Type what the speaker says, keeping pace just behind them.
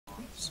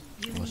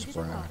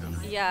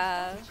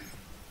Yeah.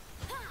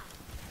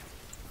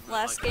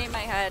 Last game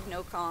I had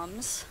no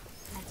comms.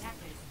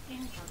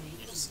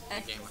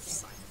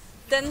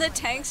 Then the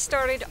tanks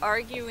started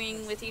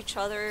arguing with each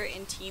other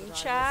in team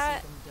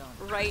chat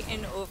right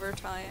in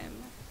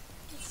overtime.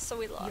 So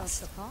we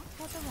lost.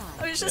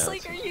 I was just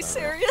like, are you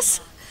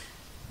serious?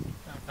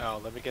 Oh,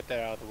 let me get that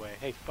out of the way.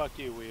 Hey, fuck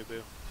you,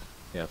 weeaboo.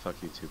 Yeah,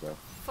 fuck you too, bro.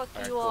 Fuck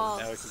Alright, you cool. all.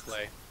 Now we can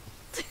play.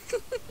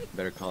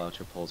 Better call out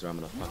your polls or I'm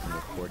gonna fucking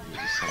report you,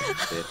 you son of a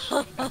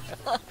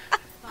bitch.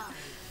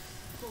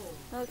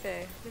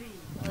 Okay.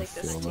 I like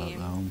this team.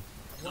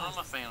 No, I'm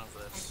a fan of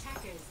this.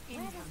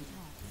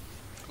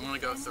 I'm gonna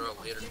go through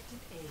it later.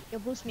 Yo,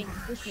 boost me,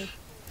 boost me.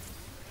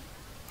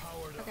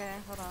 Okay,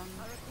 hold on.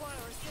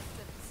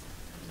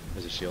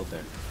 There's a shield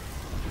there.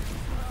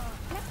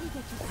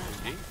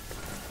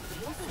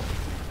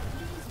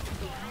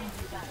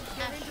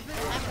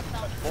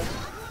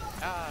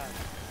 Ah.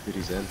 Dude,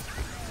 he's in.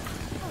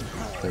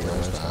 There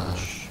was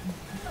Ash.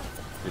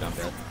 Dude, I'm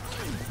dead.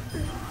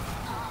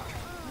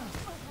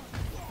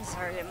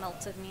 Sorry, it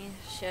melted me.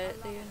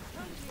 Shit, dude.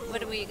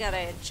 What do we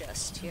gotta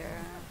adjust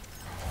here?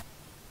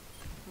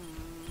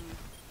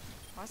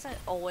 Why is it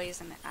always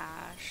an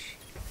Ash?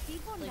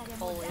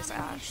 Like, always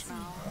Ash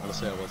now.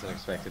 Honestly, I wasn't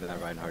expecting that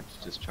Reinhardt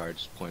to just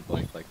charge point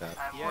blank like that.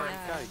 Yeah, he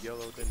kinda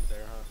YOLO'd in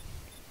there, huh?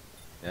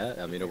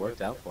 Yeah, I mean, it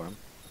worked out for him.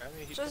 I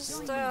mean,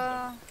 Just,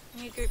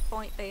 need your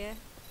point there.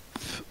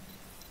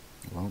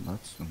 Well,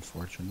 that's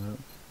unfortunate.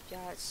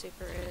 Yeah, it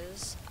super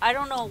is. I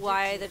don't know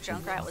why the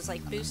Junkrat was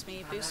like, boost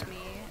me, boost me.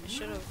 I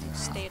should have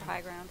stayed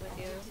high ground with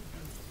you.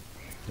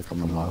 They're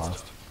coming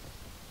left.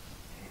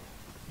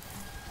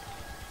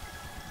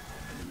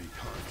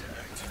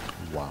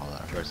 Wow,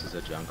 that versus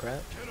a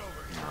Junkrat?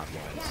 Not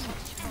wise.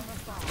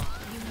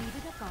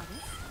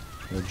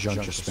 The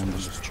junk just spammed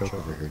his choke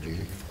over here,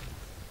 dude.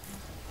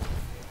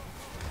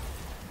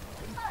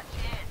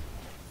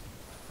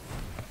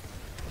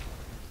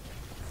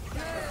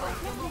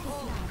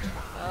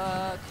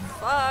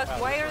 Fuck,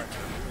 why are...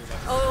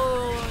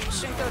 Oh,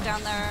 shouldn't go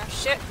down there.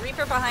 Shit,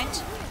 Reaper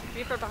behind.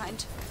 Reaper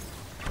behind.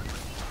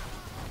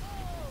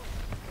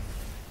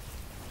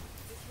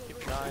 Keep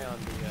an eye on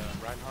the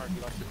Reinhardt. He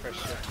likes to press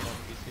shift when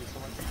he sees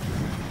someone.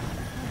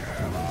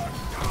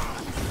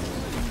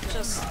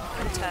 Just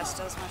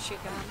contest as much you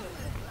can.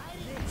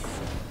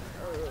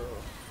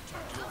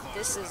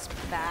 This is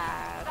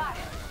bad.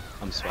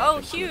 I'm swapping oh, to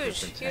a huge,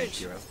 different tank huge.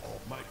 hero.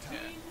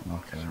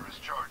 Okay.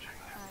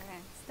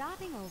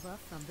 Starting over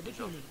from the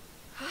beginning.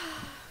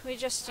 We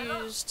just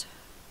used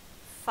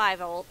 5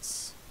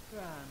 ults.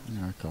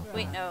 Yeah, go.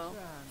 Wait, no.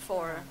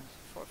 4.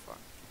 4, 4.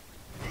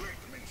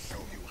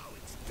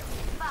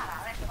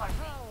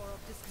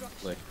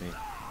 Lick me.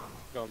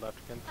 Go left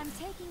again. I'm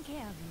taking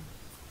care of you.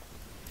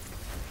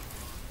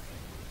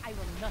 I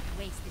will not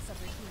waste this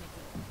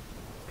opportunity.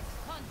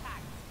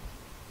 Contact.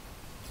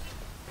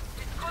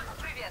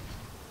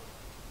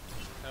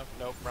 Nope,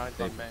 nope, Ryan's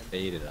They on main.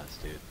 baited us,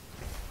 dude.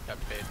 Got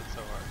baited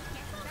so hard.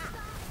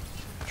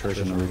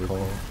 Treasure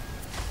recall.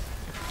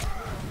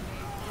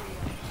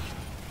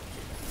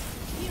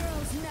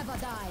 Heroes never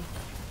die.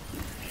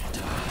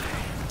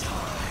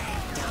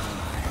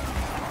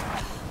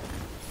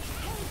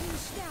 Helden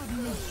sterben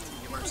nicht.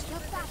 The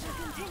battle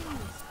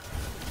continues.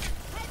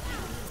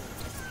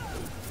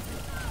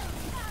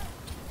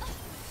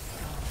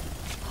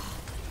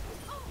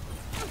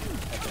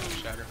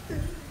 Shatter.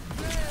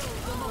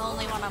 I'm the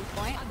only one on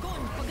point.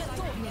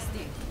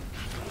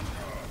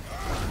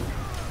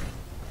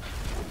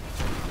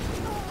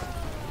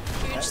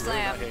 Huge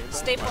slam.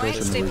 Stay point,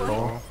 stay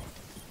point.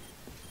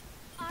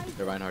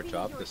 The Reinhardt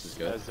drop, this is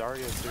good.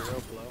 Zarya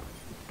 0 below.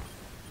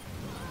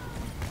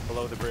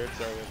 Below the bridge,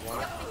 Zarya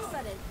 1.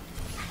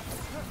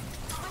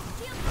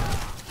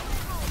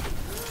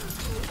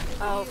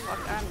 Oh,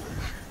 fuck, I'm...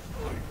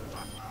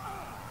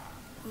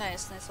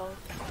 Nice, nice hold.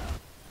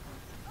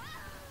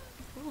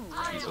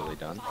 Easily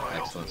done.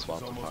 Excellent swap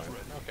to fire.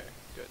 Okay,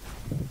 good.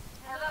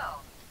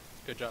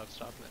 Good job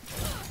stopping it.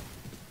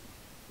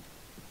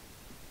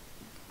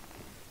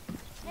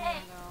 There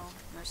you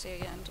go. Mercy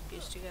again to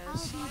boost you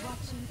guys.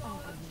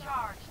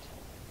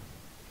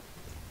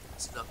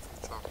 It's not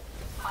from Trump.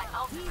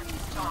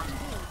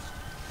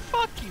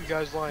 Fuck you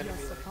guys lying to me.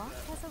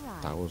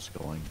 I was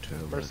going to.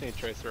 Mercy and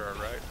Tracer are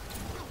right.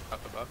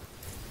 Up above.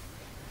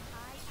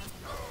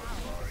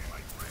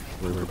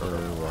 We were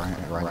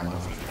right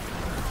now.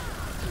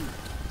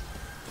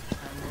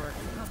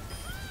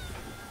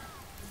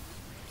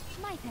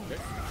 Okay.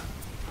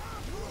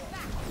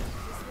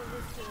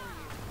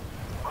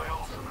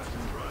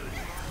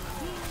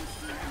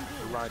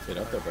 Right, Get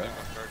up there, bro.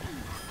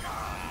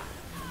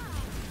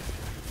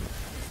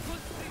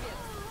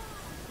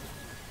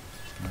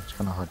 It's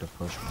kind of hard to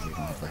push when you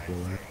don't have a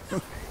healer.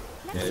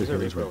 Yeah, there's a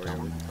reason where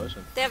we're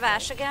pushing. They have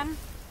Ash again.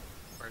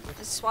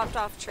 It's swapped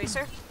off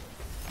Tracer.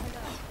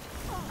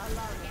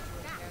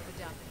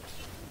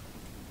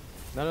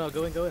 No,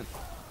 go in, go in.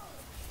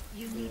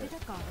 You needed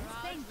a goddess.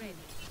 Thank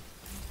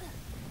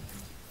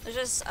you.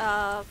 Just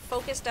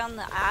focus down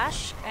the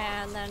Ash,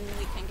 and then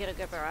we can get a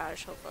good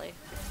barrage, hopefully.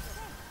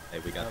 Hey,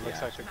 we got the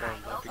looks like they're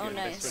going left Oh, again.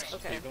 nice, They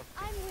switched okay. Eagle.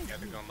 Yeah,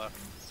 they're going left.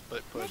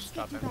 Split push, Let's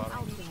top get and to the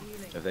bottom.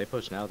 outside. If they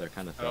push now, they're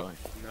kind of Oh, throwing.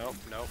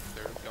 nope,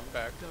 they're coming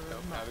back.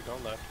 Nope, now they're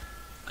going left.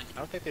 Thank I you.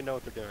 don't think they know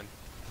what they're doing.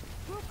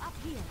 Group up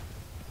here.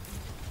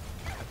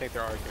 I think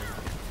they're arguing.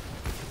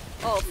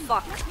 Oh,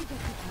 fuck. Let me get you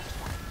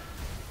touched up.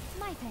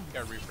 My thanks.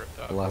 Got re-ripped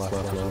up. Left.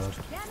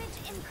 Damage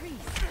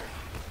increase.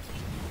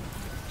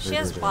 She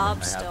has Reverse Bob I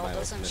have still, my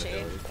doesn't ultimate she?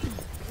 ability.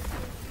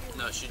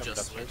 No, she Coming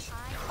just upstairs. switched.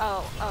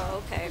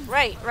 Oh, okay.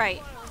 Right.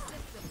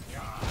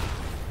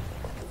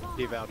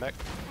 Deval mech.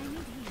 I need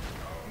heal.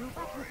 Group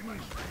up with me.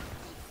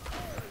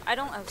 I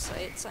don't have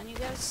sights on you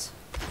guys.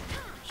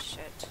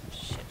 Shit.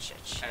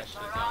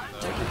 Ashley down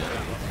the.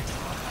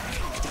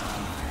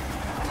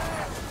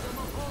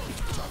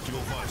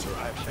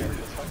 I have shared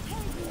this one.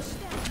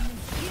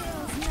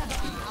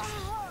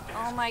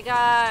 Oh my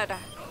god.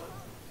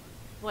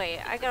 Wait,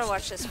 I gotta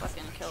watch this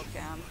fucking kill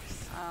cam.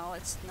 Oh,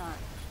 it's not.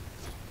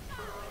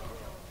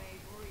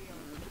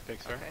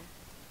 Fix her. Okay.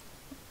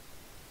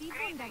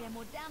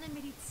 Diffonderemo down in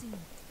medicine.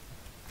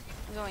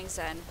 I'm going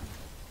Zen.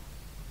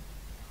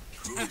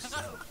 I'm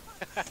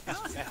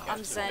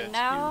That's Zen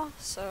now,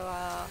 so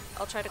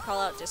I'll try to call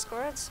out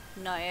discords.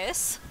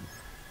 Nice.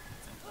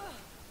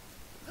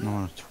 I'm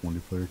on a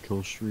 20-player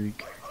kill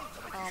streak.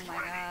 Oh my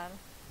god.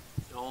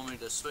 You want me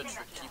to switch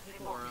or keep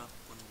Mora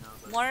when you know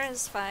that? More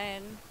is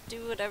fine.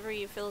 Do whatever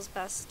you feel is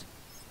best.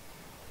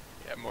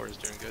 Yeah, Mora's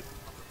doing good.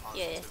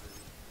 Yeah.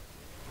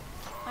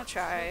 I'll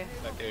try.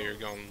 That day you're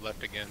going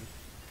left again.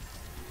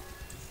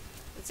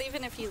 It's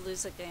even if you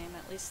lose a game,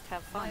 at least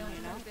have fun,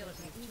 you know?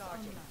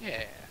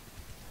 Yeah.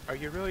 Are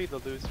you really the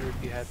loser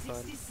if you had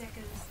fun?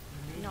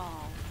 No.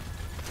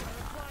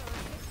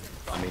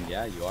 I mean,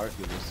 yeah, you are if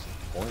you lose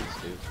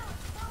points, dude.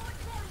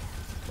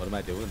 What am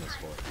I doing this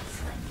for?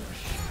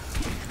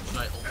 Should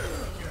I ult?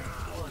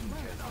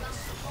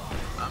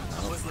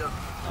 I'm with you.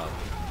 Oh,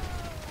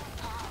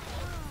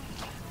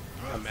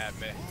 I'm mad,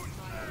 man.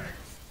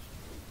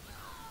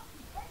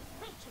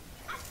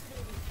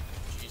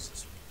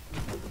 Jesus.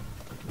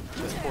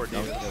 This poor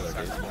don't Deval. kill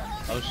her, dude.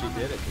 Oh, she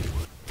did it.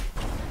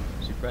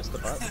 She pressed the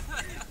button.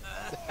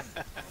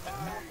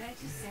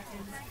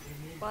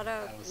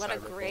 What a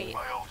great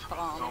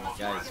bomb.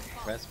 Guys,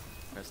 press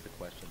the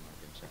question mark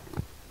in chat.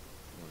 You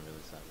want to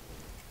really stop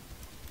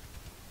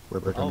it.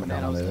 Ripper Oh coming man,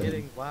 I down was mid.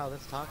 kidding. Wow,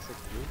 that's toxic,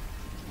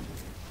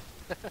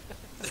 dude.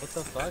 What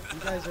the fuck? You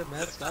guys are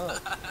messed up.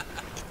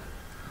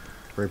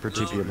 Ripper No,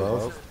 TP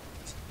above.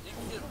 You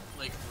can get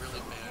like really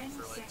bad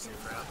for like some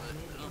crap, but I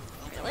don't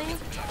Really?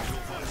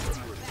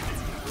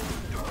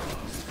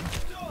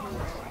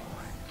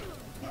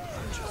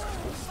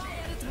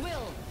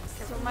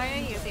 Careful,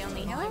 Maya, you're the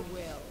only healer.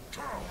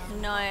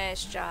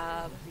 Nice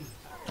job.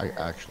 I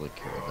actually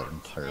killed that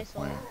entire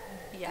plant.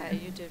 Yeah,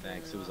 you did.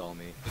 Thanks, it was all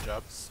me. Good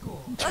job.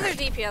 The other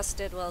DPS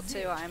did well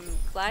too. I'm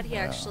glad he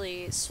Yeah.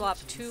 actually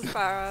swapped to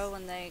Pharah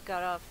when they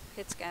got off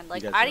hit scan.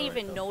 Like, guys I are didn't right,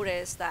 even though.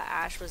 notice that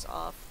Ashe was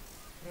off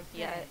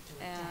yet,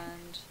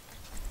 and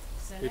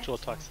Mutual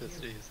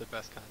toxicity is the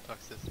best kind of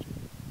toxicity.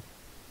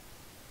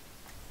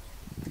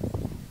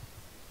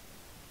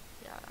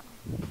 yeah.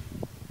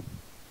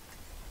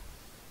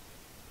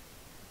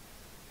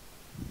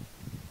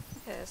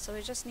 Okay, so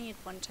we just need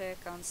one tick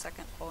on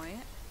second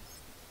point.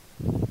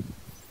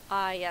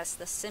 Ah, yes,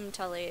 the sim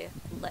telly.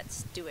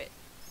 Let's do it.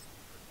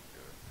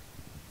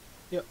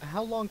 Yo,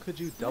 how long could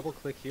you double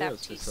click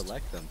heroes to Baptiste.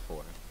 select them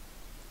for?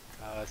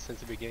 Since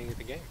the beginning of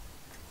the game.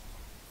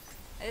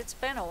 It's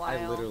been a while.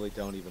 I literally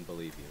don't even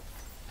believe you.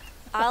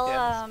 I'll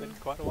Yeah, it's been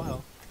quite a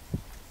while.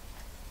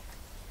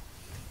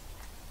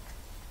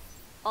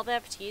 I'll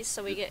Baptiste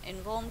so we get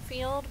invuln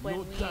field when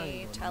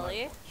we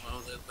telly.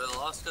 Well, they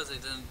lost because they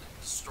didn't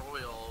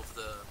destroy all of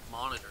the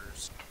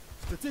monitors.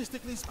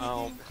 Statistically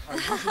speaking, I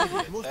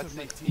usually most of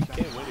my team. You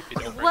can't win if you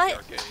don't break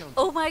What? the arcade.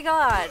 Oh my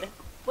god!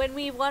 When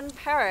we won Played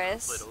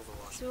Paris,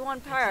 Overwatch. so we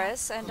won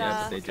Paris, and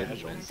Yeah, but they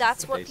didn't win.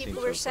 that's They what seem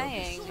people so were focused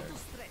saying, there.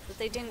 that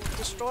they didn't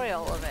destroy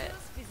all of it.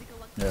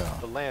 Yeah.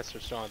 The Lance are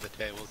still on the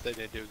tables. They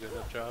didn't do a good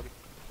enough job.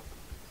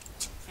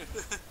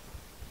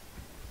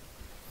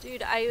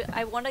 Dude,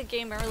 I won a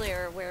game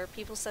earlier where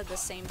people said the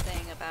same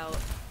thing about...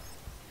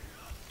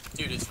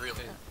 Dude, it's real.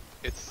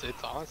 It's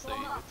honestly,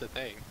 it's a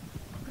thing.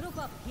 Group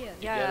up here.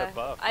 You Yeah, get a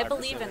buff, I 5%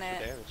 believe in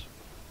extra it. damage.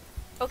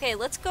 Okay,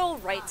 let's go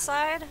right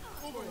side.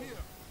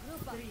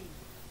 Group up.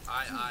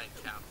 I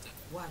captain.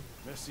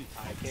 Merci.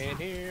 I can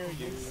hear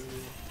you.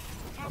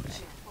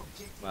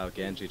 Wow,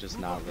 Genji just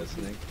not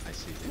listening. I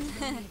see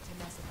you.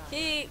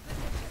 He...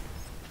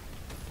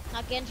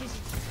 Now Genji's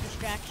a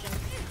distraction.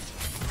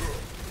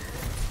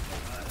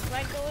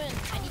 Right, go in.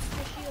 I need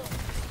my shield.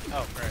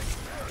 Oh, right.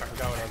 I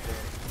forgot what I was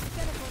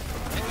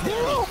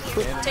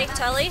doing. Take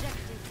telly.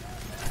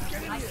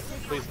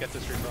 Please get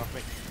this Reaper off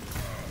me.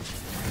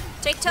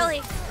 Take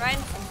telly, Ryan.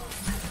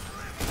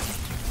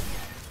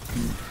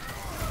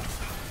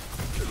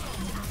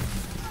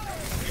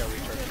 I gotta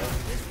recharge that.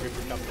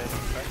 Reaper coming in on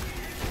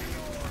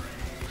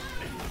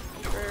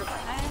the We're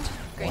behind.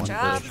 Great One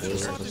job.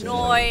 push, two,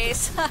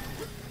 Noise.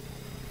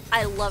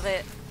 I love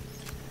it.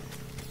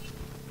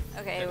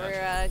 Okay, Okay,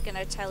 we're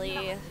gonna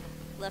telly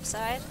left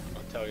side.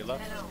 I'll tell you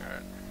left.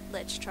 Alright.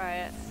 Let's try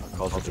it.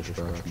 Cause a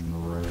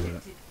distraction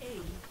right.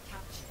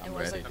 It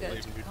was a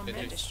ready.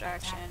 good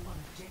distraction.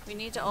 We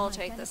need to all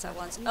take this at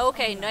once.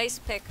 Okay, nice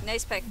pick,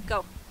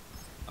 go.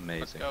 Amazing.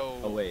 Let's go.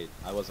 Oh wait,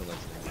 I wasn't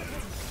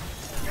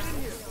listening.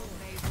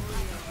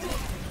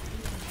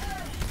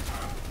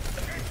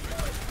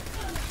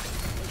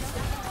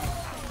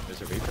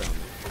 There's a Reaper on me.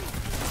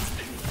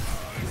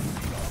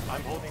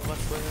 I'm holding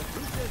left wing.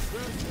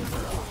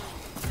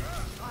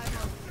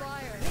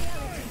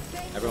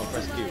 Everyone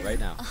press Q right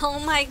now. Oh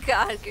my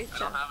god, good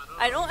job.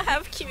 I don't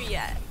have Q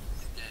yet.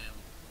 Damn.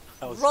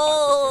 That was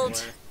Rolled.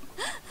 5%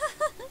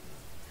 away.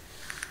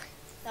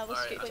 That was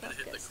Alright, I'm good. gonna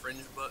hit the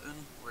cringe button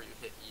where you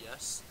hit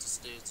yes to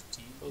stay as a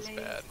team. That was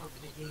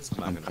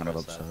bad. I'm kind of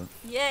upset.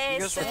 Yay, You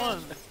guys Sim.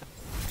 won.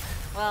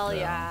 Well, Yeah.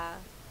 yeah.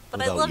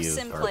 But I Without love you,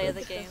 Sim play of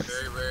the garbage. games.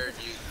 Very rare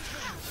do you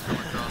come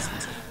across a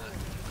team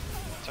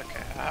It's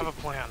okay. I have a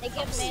plan. They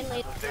get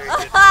melee. Very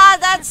good. Ah,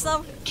 that's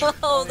some.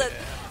 Oh, that.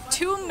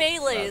 Two Wow,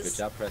 melees. good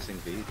job pressing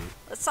B, dude.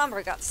 That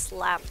Sombra got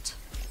slapped.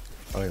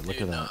 Oh wait, look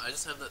Dude, at no, that. I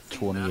just have that thing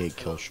 28 mapped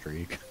to kill a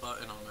streak.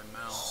 button on my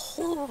mouse.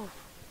 Ooh.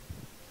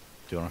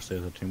 Do you want to stay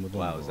as a team with them?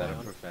 Wow, is that a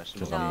or- professional?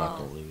 Cause I'm about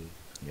No. to leave.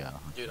 Yeah.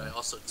 Dude, I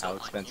also How tell my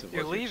expensive team.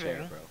 was You're your chair,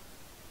 leaving. bro?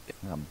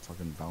 Yeah, I'm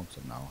fucking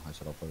bouncing now. I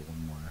said I'll play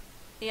one more.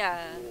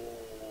 Yeah.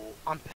 I'm